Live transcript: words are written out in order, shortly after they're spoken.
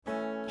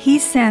He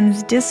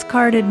sends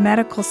discarded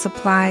medical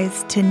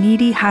supplies to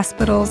needy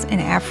hospitals in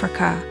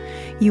Africa.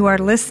 You are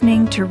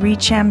listening to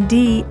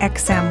ReachMD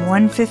XM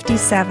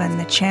 157,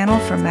 the channel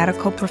for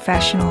medical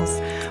professionals.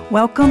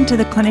 Welcome to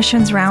the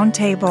Clinicians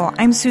Roundtable.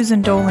 I'm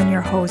Susan Dolan,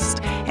 your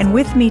host, and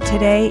with me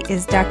today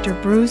is Dr.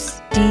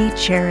 Bruce D.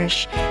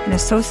 Cherish, an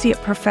associate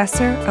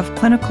professor of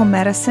clinical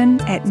medicine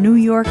at New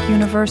York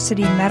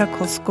University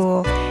Medical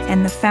School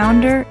and the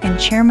founder and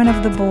chairman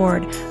of the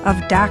board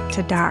of Doc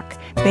to Doc,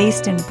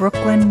 based in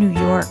Brooklyn, New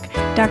York.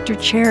 Dr.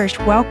 Cherish,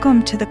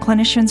 welcome to the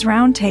Clinicians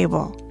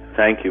Roundtable.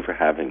 Thank you for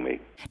having me.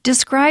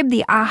 Describe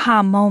the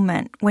aha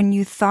moment when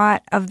you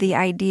thought of the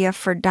idea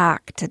for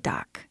Doc to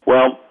Doc.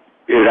 Well,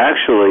 it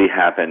actually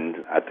happened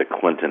at the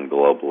Clinton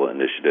Global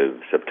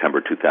Initiative,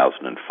 September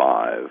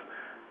 2005.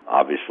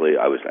 Obviously,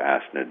 I was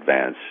asked in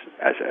advance,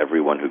 as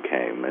everyone who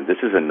came, and this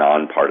is a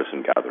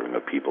nonpartisan gathering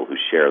of people who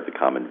share the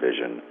common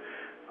vision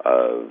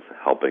of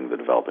helping the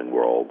developing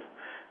world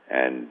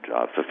and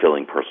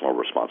fulfilling personal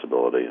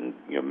responsibility. And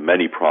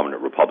many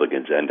prominent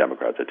Republicans and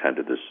Democrats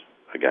attended this,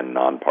 again,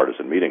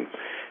 nonpartisan meeting.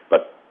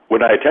 But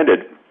when I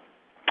attended,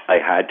 I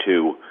had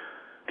to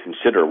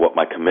consider what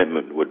my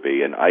commitment would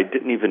be, and I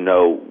didn't even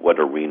know what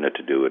arena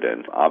to do it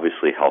in.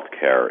 Obviously,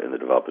 healthcare in the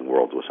developing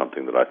world was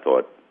something that I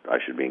thought I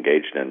should be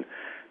engaged in.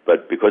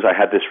 But because I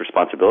had this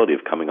responsibility of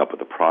coming up with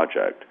a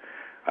project,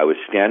 I was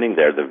standing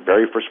there the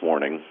very first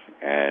morning,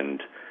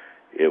 and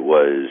it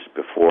was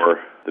before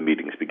the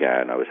meetings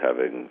began. I was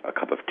having a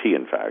cup of tea,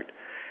 in fact.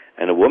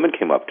 And a woman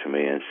came up to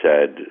me and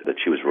said that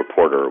she was a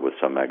reporter with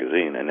some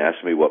magazine and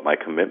asked me what my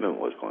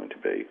commitment was going to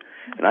be.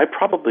 And I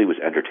probably was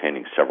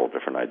entertaining several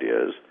different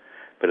ideas.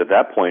 But at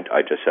that point, I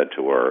just said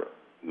to her,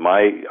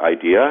 my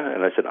idea,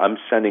 and I said, I'm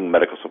sending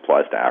medical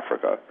supplies to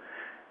Africa.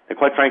 And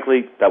quite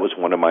frankly, that was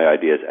one of my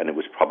ideas, and it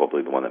was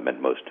probably the one that meant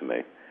most to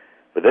me.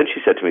 But then she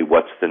said to me,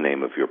 what's the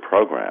name of your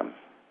program?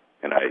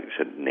 And I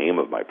said, name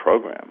of my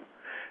program?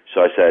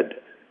 So I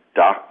said,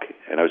 Doc,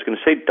 and I was going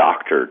to say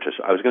doctor.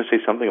 I was going to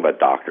say something about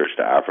doctors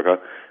to Africa,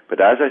 but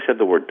as I said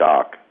the word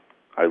doc,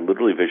 I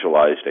literally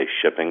visualized a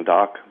shipping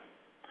dock.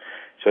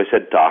 So I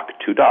said doc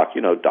to doc,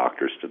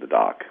 doctors to the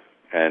doc.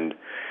 And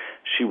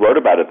she wrote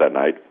about it that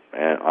night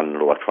on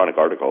an electronic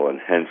article, and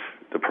hence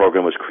the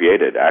program was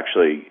created.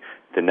 Actually,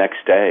 the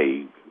next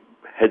day,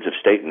 heads of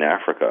state in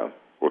Africa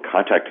were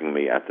contacting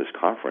me at this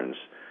conference,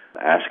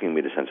 asking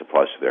me to send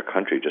supplies to their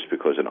country just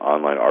because an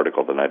online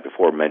article the night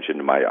before mentioned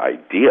my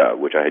idea,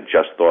 which I had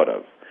just thought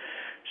of.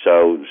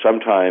 So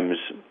sometimes,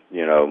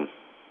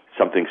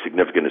 something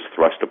significant is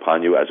thrust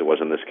upon you, as it was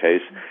in this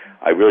case.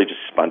 I really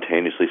just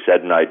spontaneously said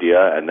an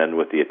idea, and then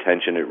with the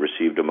attention it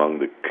received among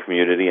the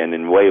community, and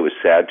in a way it was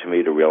sad to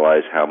me to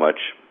realize how much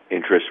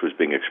interest was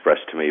being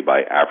expressed to me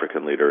by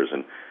African leaders,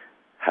 and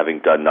having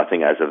done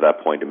nothing as of that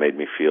point, it made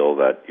me feel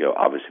that,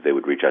 obviously they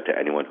would reach out to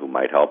anyone who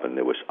might help, and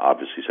there was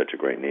obviously such a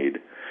great need.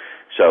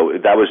 So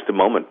that was the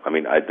moment.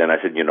 Then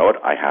I said, you know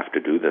what, I have to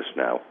do this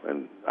now,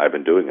 and I've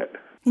been doing it.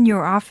 And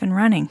you're off and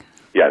running.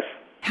 Yes.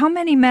 How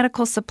many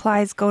medical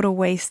supplies go to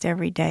waste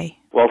every day?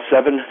 Well,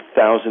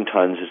 7,000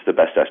 tons is the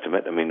best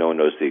estimate. No one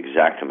knows the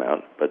exact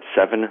amount, but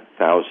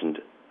 7,000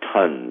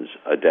 tons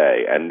a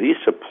day. And these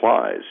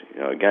supplies,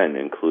 again,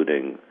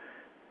 including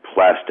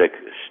plastic,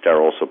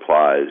 sterile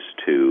supplies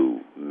to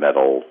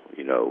metal,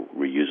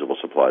 reusable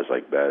supplies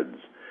like beds,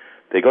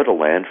 they go to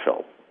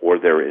landfill or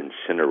they're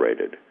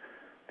incinerated.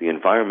 The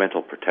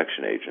Environmental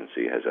Protection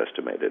Agency has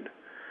estimated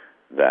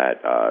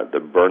that the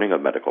burning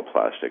of medical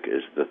plastic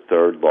is the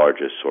third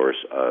largest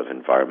source of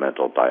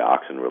environmental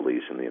dioxin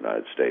release in the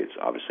United States,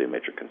 obviously a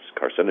major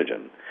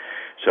carcinogen.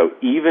 So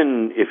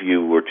even if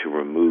you were to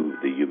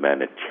remove the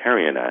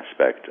humanitarian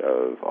aspect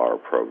of our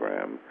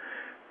program,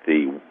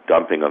 the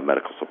dumping of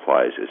medical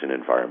supplies is an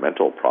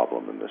environmental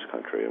problem in this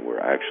country, and we're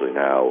actually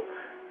now,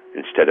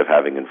 instead of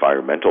having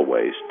environmental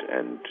waste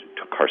and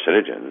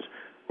carcinogens,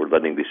 we're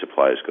letting these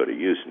supplies go to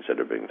use instead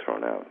of being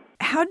thrown out.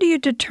 How do you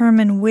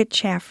determine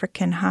which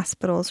African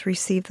hospitals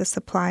receive the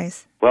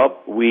supplies?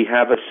 Well, we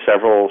have a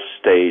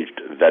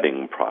several-staged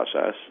vetting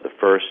process. The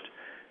first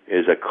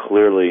is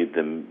clearly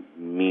the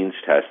means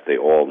test. They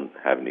all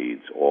have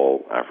needs.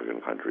 All African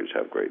countries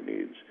have great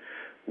needs.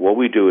 What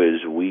we do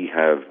is we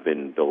have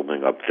been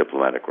building up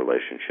diplomatic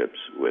relationships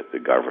with the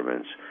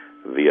governments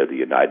via the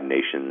United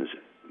Nations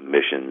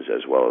missions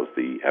as well as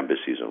the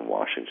embassies in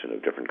Washington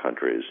of different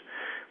countries.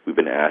 We've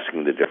been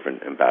asking the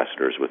different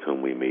ambassadors with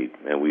whom we meet,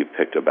 and we've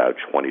picked about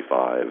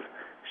 25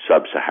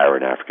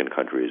 sub-Saharan African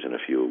countries and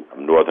a few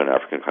northern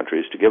African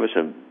countries to give us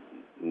a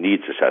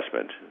needs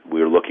assessment.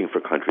 We're looking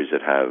for countries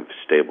that have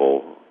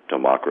stable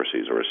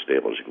democracies, or as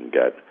stable as you can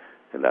get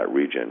in that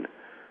region.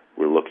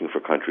 We're looking for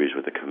countries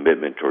with a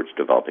commitment towards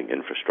developing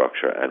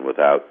infrastructure and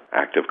without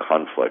active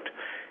conflict.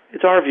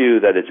 It's our view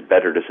that it's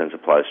better to send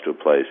supplies to a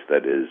place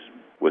that is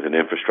with an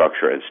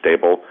infrastructure and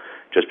stable,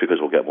 just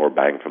because we'll get more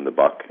bang from the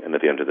buck. And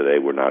at the end of the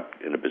day, we're not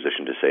in a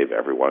position to save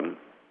everyone.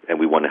 And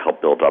we want to help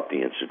build up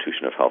the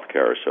institution of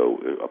healthcare. So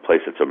a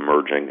place that's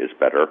emerging is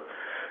better.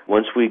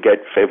 Once we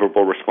get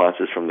favorable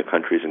responses from the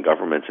countries and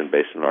governments, and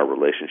based on our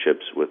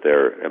relationships with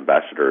their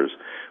ambassadors,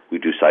 we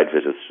do site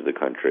visits to the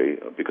country,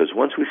 because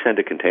once we send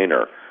a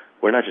container,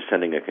 we're not just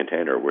sending a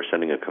container, we're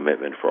sending a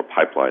commitment for a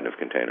pipeline of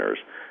containers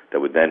that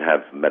would then have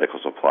medical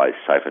supplies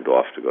siphoned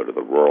off to go to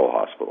the rural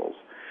hospitals.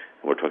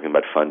 And we're talking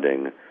about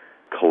funding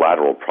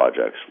collateral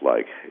projects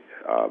like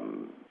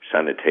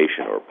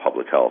sanitation or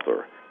public health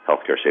or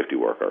healthcare safety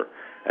worker,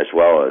 as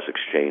well as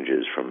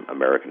exchanges from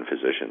American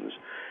physicians.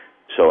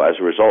 So as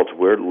a result,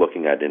 we're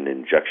looking at an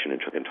injection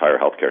into the entire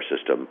healthcare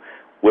system,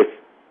 with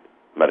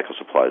medical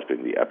supplies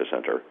being the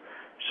epicenter.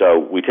 So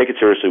we take it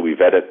seriously, we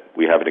vet it,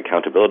 we have an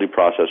accountability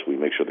process, we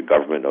make sure the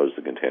government knows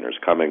the container's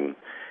coming,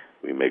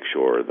 we make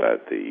sure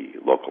that the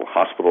local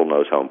hospital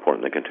knows how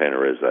important the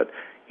container is, that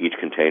each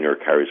container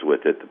carries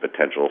with it the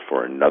potential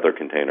for another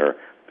container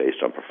based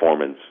on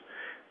performance.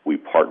 We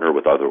partner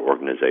with other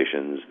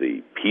organizations.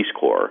 The Peace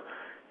Corps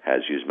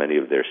has used many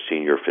of their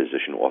senior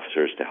physician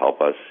officers to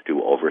help us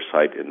do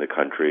oversight in the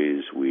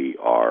countries. We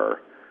are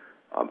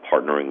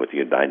partnering with the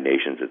United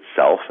Nations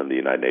itself, and the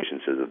United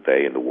Nations says that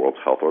they and the World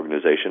Health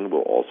Organization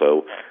will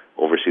also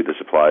oversee the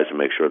supplies and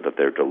make sure that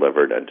they're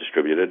delivered and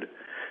distributed.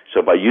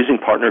 So by using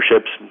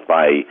partnerships,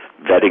 by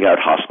vetting out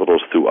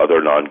hospitals through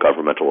other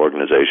non-governmental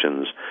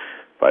organizations,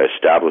 by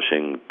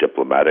establishing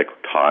diplomatic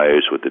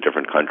ties with the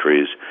different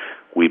countries,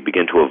 we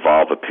begin to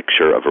evolve a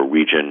picture of a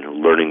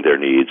region, learning their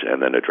needs,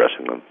 and then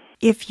addressing them.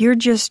 If you're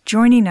just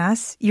joining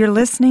us, you're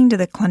listening to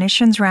the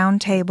Clinicians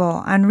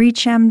Roundtable on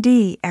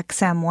ReachMD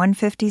XM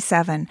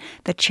 157,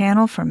 the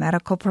channel for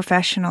medical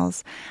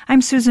professionals.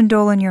 I'm Susan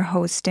Dolan, your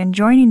host, and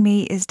joining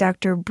me is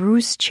Dr.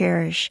 Bruce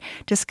Cherish,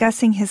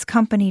 discussing his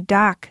company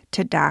Doc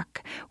to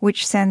Doc,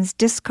 which sends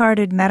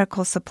discarded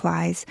medical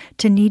supplies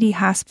to needy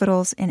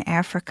hospitals in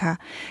Africa.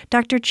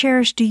 Dr.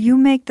 Cherish, do you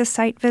make the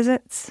site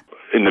visits?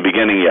 In the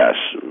beginning, yes,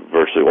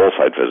 virtually all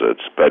site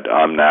visits, but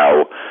I'm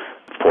now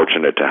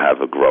fortunate to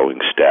have a growing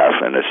staff,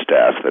 and a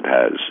staff that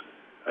has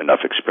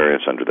enough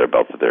experience under their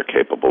belt that they're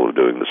capable of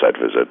doing the site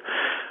visit.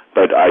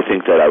 But I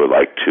think that I would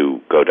like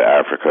to go to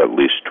Africa at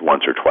least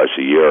once or twice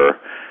a year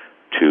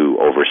to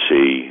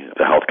oversee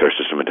the healthcare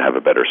system and to have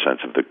a better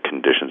sense of the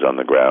conditions on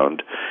the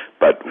ground.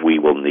 But we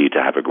will need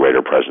to have a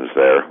greater presence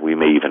there. We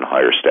may even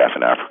hire staff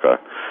in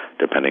Africa,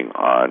 depending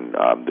on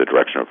the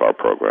direction of our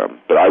program.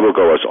 But I will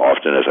go as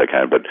often as I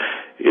can, but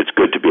it's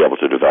good to be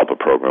able to develop a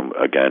program,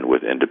 again,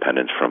 with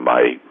independence from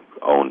my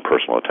own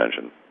personal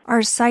attention.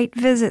 Are site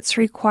visits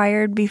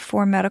required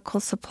before medical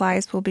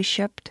supplies will be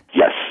shipped?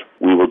 Yes,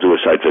 we will do a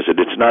site visit.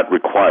 It's not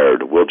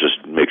required. We'll just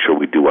make sure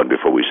we do one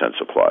before we send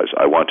supplies.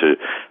 I want to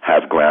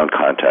have ground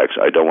contacts.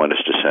 I don't want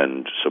us to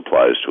send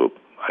supplies to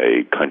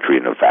a country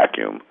in a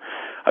vacuum.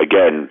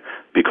 Again,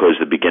 because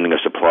the beginning of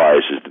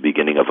supplies is the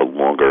beginning of a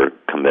longer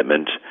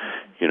commitment.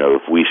 You know,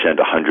 if we send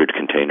 100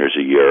 containers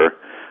a year,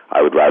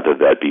 I would rather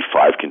that be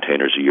 5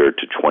 containers a year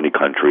to 20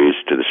 countries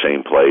to the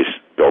same place,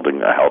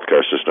 building a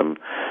healthcare system,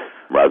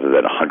 rather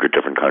than 100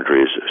 different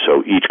countries. So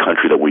each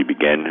country that we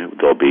begin,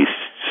 there'll be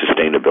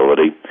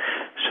sustainability.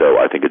 So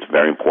I think it's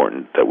very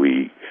important that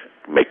we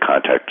make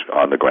contact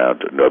on the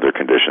ground, know their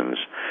conditions,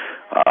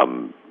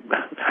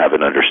 have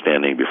an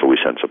understanding before we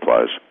send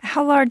supplies.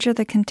 How large are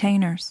the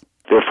containers?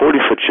 They're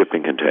 40-foot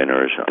shipping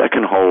containers that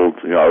can hold,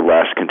 our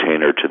last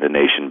container to the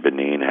nation,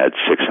 Benin, had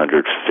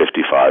 655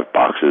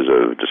 boxes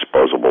of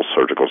disposable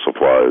surgical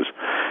supplies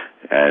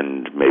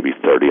and maybe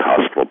 30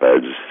 hospital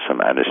beds,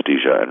 some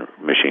anesthesia and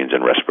machines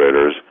and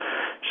respirators.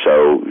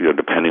 So,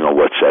 depending on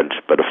what's sent,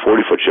 but a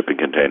 40-foot shipping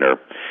container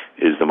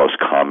is the most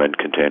common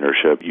container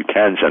ship. You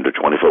can send a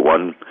 20-foot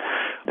one.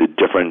 The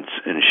difference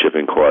in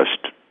shipping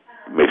cost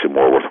makes it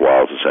more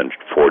worthwhile to send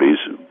 40s,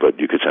 but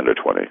you could send a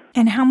 20.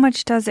 And how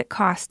much does it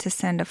cost to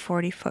send a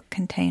 40-foot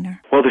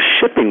container? Well, the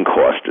shipping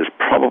cost is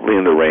probably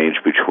in the range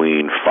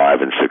between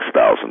 $5,000 and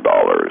 $6,000.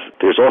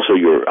 There's also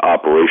your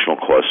operational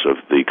costs of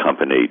the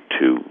company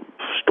to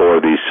store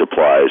these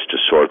supplies, to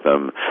sort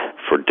them,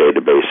 for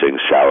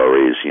databasing,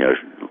 salaries,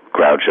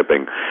 ground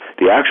shipping.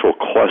 The actual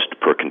cost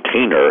per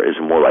container is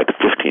more like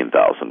 $15,000,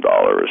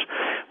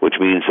 which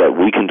means that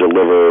we can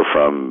deliver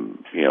from,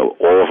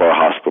 all of our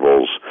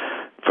hospitals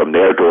from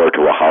their door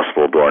to a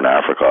hospital door in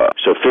Africa.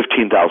 So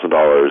 $15,000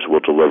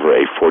 will deliver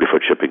a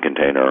 40-foot shipping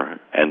container,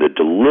 and the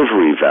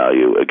delivery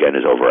value, again,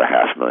 is over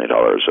 $500,000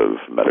 of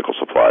medical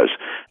supplies.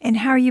 And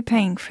how are you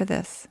paying for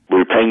this?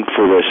 We're paying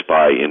for this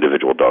by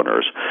individual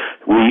donors.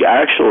 We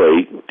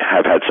actually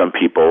have had some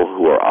people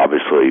who are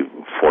obviously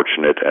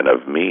fortunate and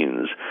of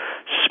means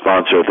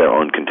sponsor their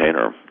own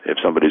container. If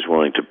somebody's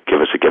willing to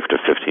give us a gift of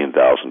 $15,000,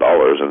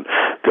 and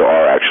there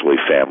are actually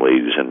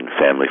families and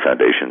family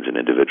foundations and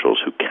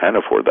individuals who can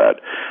afford that,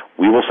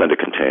 we will send a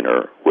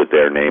container with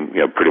their name.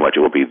 Pretty much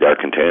it will be their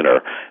container,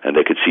 and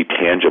they could see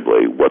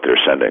tangibly what they're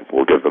sending.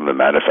 We'll give them the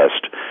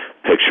manifest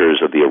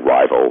pictures of the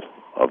arrival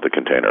of the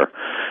container.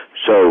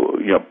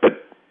 So,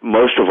 but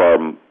most of our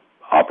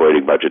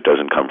operating budget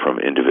doesn't come from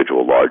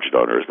individual large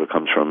donors, but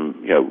comes from,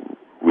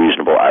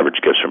 reasonable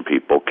average gifts from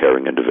people,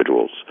 caring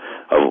individuals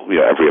of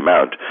every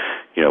amount.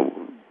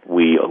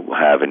 We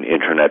have an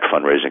internet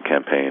fundraising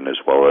campaign as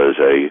well as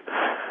a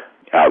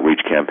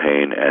outreach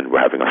campaign, and we're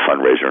having a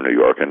fundraiser in New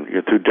York. And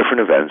through different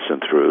events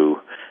and through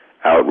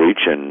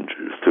outreach and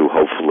through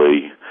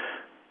hopefully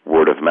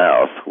word of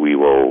mouth, we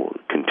will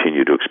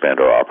continue to expand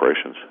our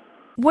operations.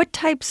 What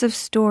types of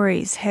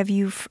stories have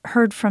you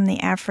heard from the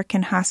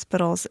African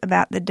hospitals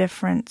about the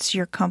difference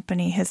your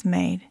company has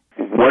made?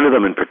 One of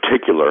them in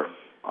particular,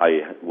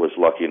 I was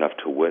lucky enough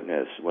to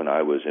witness when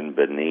I was in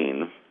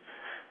Benin.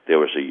 There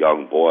was a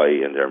young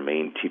boy in their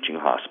main teaching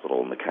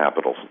hospital in the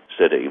capital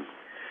city,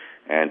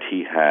 and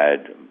he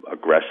had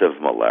aggressive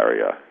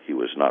malaria. He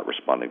was not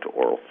responding to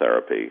oral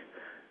therapy,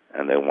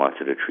 and they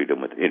wanted to treat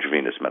him with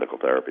intravenous medical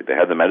therapy. They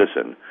had the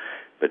medicine,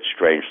 but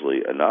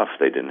strangely enough,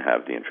 they didn't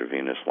have the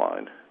intravenous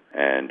line.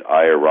 And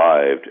I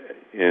arrived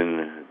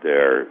in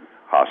their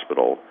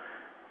hospital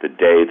the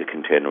day the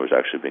container was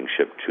actually being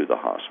shipped to the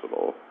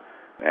hospital.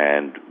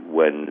 And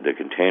when the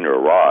container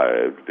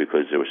arrived,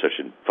 because there was such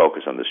a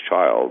focus on this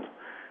child,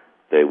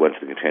 they went to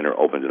the container,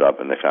 opened it up,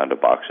 and they found a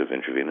box of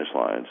intravenous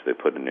lines. They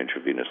put an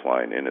intravenous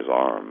line in his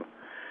arm,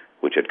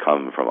 which had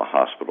come from a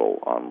hospital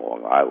on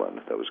Long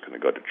Island that was going to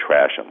go to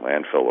trash and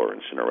landfill or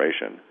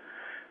incineration.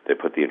 They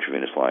put the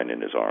intravenous line in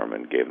his arm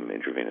and gave him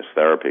intravenous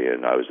therapy,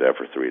 and I was there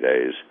for 3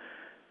 days.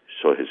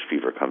 Saw his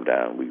fever come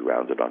down. We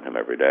rounded on him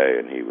every day,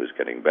 and he was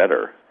getting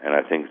better. And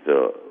I think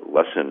the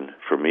lesson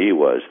for me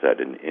was that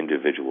an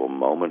individual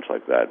moment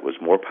like that was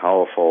more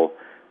powerful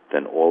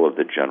than all of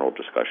the general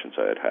discussions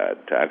I had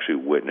had, to actually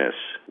witness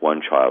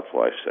one child's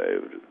life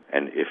saved.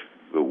 And if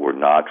it were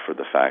not for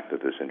the fact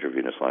that this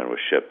intravenous line was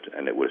shipped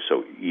and it was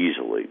so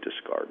easily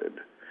discarded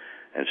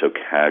and so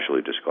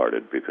casually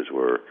discarded because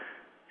we're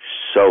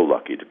so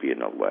lucky to be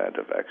in a land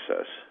of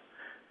excess,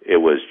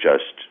 it was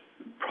just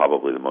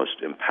probably the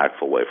most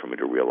impactful way for me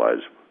to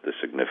realize the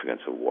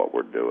significance of what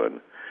we're doing.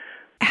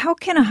 How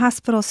can a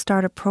hospital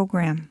start a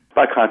program?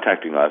 By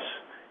contacting us.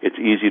 It's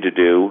easy to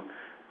do,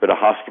 but a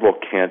hospital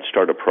can't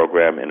start a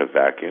program in a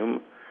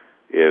vacuum.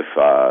 If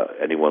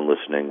anyone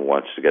listening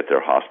wants to get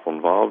their hospital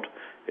involved,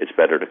 it's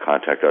better to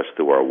contact us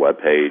through our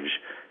webpage,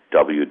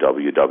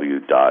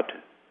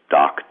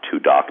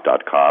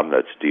 www.dock2dock.com.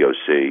 That's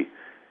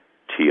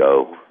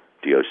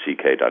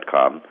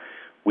DOCTODOCK.com.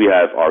 We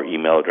have our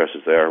email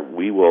addresses there.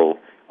 We will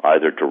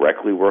either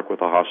directly work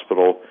with a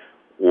hospital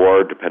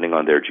or, depending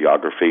on their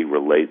geography,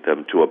 relate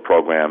them to a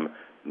program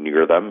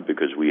near them,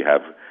 because we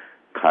have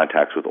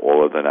contacts with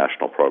all of the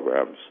national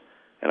programs.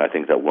 And I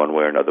think that one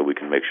way or another we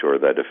can make sure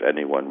that if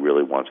anyone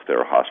really wants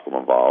their hospital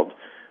involved,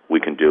 we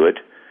can do it.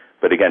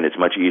 But again, it's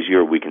much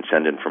easier. We can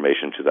send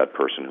information to that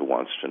person who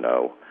wants to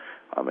know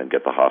and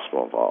get the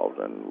hospital involved.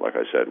 And like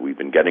I said, we've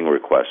been getting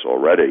requests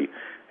already,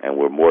 and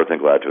we're more than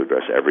glad to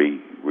address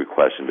every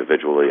request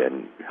individually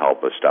and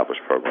help establish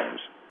programs.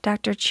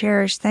 Dr.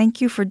 Cherish,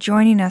 thank you for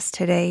joining us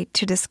today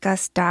to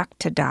discuss Dock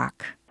to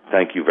Dock.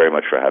 Thank you very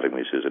much for having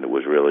me, Susan. It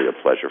was really a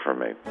pleasure for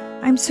me.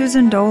 I'm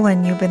Susan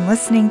Dolan. You've been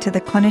listening to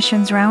the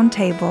Clinicians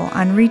Roundtable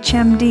on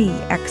ReachMD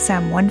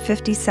XM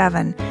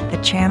 157, the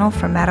channel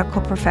for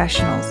medical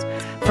professionals.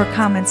 For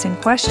comments and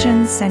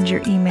questions, send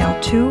your email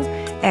to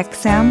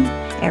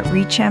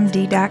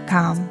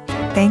xm@reachmd.com.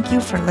 Thank you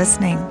for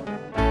listening.